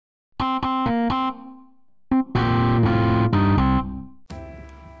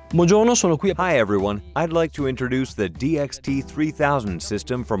Buongiorno, sono qui. Hi everyone, I'd like to introduce the DXT 3000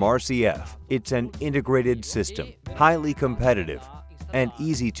 system from RCF. It's an integrated system, highly competitive, and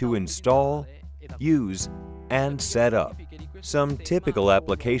easy to install, use, and set up. Some typical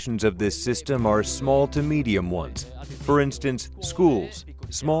applications of this system are small to medium ones. For instance, schools,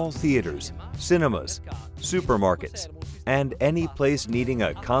 small theaters, cinemas, supermarkets, and any place needing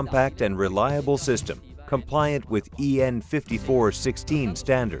a compact and reliable system compliant with EN 5416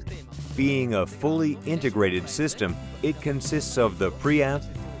 standard. Being a fully integrated system, it consists of the preamp,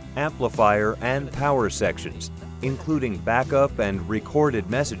 amplifier, and power sections, including backup and recorded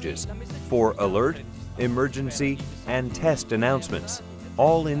messages for alert, emergency, and test announcements,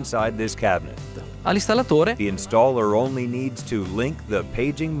 all inside this cabinet. All'installatore. The installer only needs to link the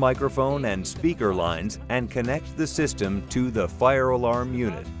paging microphone and speaker lines and connect the system to the fire alarm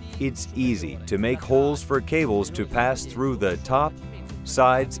unit. It's easy to make holes for cables to pass through the top,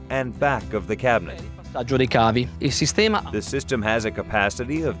 sides, and back of the cabinet. Passaggio dei cavi. Il sistema. The system has a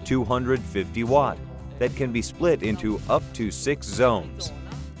capacity of 250 watt that can be split into up to 6 zones.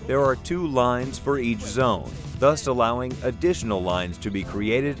 There are 2 lines for each zone, thus allowing additional lines to be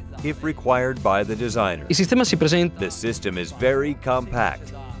created if required by the designer. Il sistema si presenta. The system is very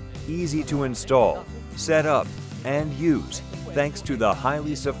compact, easy to install, set up, and use, thanks to the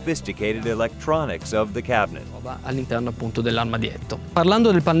highly sophisticated electronics of the cabinet. All'interno appunto dell'armadietto.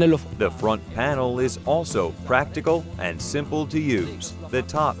 Parlando del pannello. The front panel is also practical and simple to use. The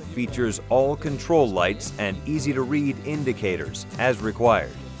top features all control lights and easy-to-read indicators, as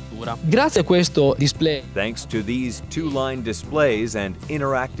required. Grazie a questo display. Thanks to these 2-line displays and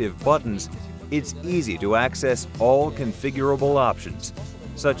interactive buttons, it's easy to access all configurable options,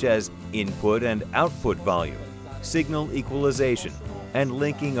 such as input and output volume, signal equalization, and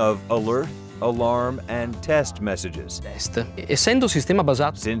linking of alert, alarm, and test messages. Essendo sistema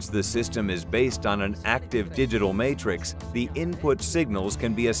basato. Since the system is based on an active digital matrix, the input signals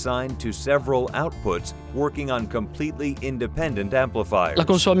can be assigned to several outputs working on completely independent amplifiers. La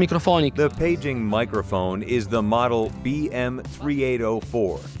console microfonica. The paging microphone is the model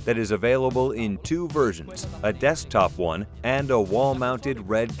BM3804 that is available in 2 versions, a desktop one and a wall-mounted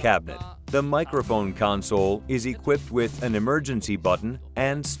red cabinet. The microphone console is equipped with an emergency button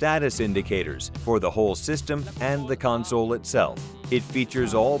and status indicators for the whole system and the console itself. It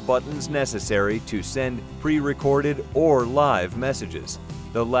features all buttons necessary to send pre-recorded or live messages.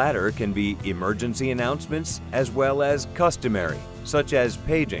 The latter can be emergency announcements as well as customary, such as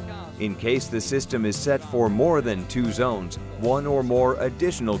paging. In case the system is set for more than 2 zones, 1 or more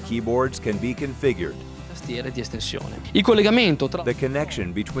additional keyboards can be configured. Di estensione. Il collegamento tra. The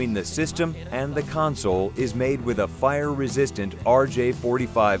connection between the system and the console is made with a fire-resistant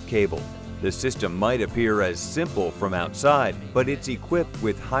RJ45 cable. The system might appear as simple from outside, but it's equipped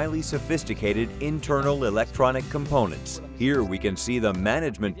with highly sophisticated internal electronic components. Here we can see the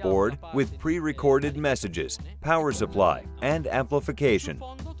management board with pre-recorded messages, power supply, and amplification.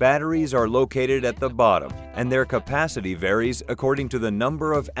 Batteries are located at the bottom, and their capacity varies according to the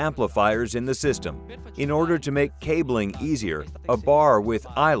number of amplifiers in the system. In order to make cabling easier, a bar with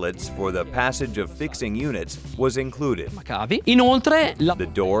eyelets for the passage of fixing units was included. Inoltre, the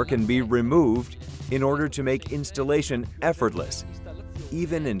door can be removed in order to make installation effortless,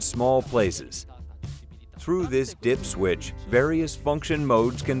 even in small places. Through this dip switch, various function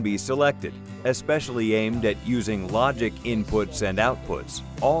modes can be selected, especially aimed at using logic inputs and outputs,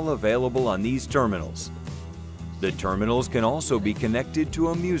 all available on these terminals. The terminals can also be connected to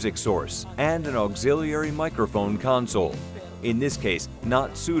a music source and an auxiliary microphone console, in this case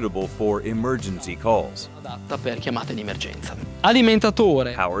not suitable for emergency calls. Adatta per chiamate di emergenza.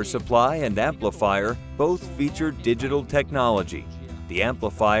 Alimentatore. Power supply and amplifier both feature digital technology. The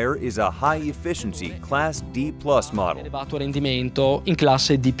amplifier is a high-efficiency Class D+ model. Elevato rendimento in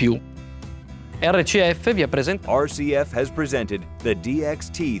classe D+. RCF vi ha presentato. RCF has presented the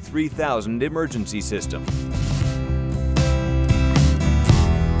DXT 3000 emergency system.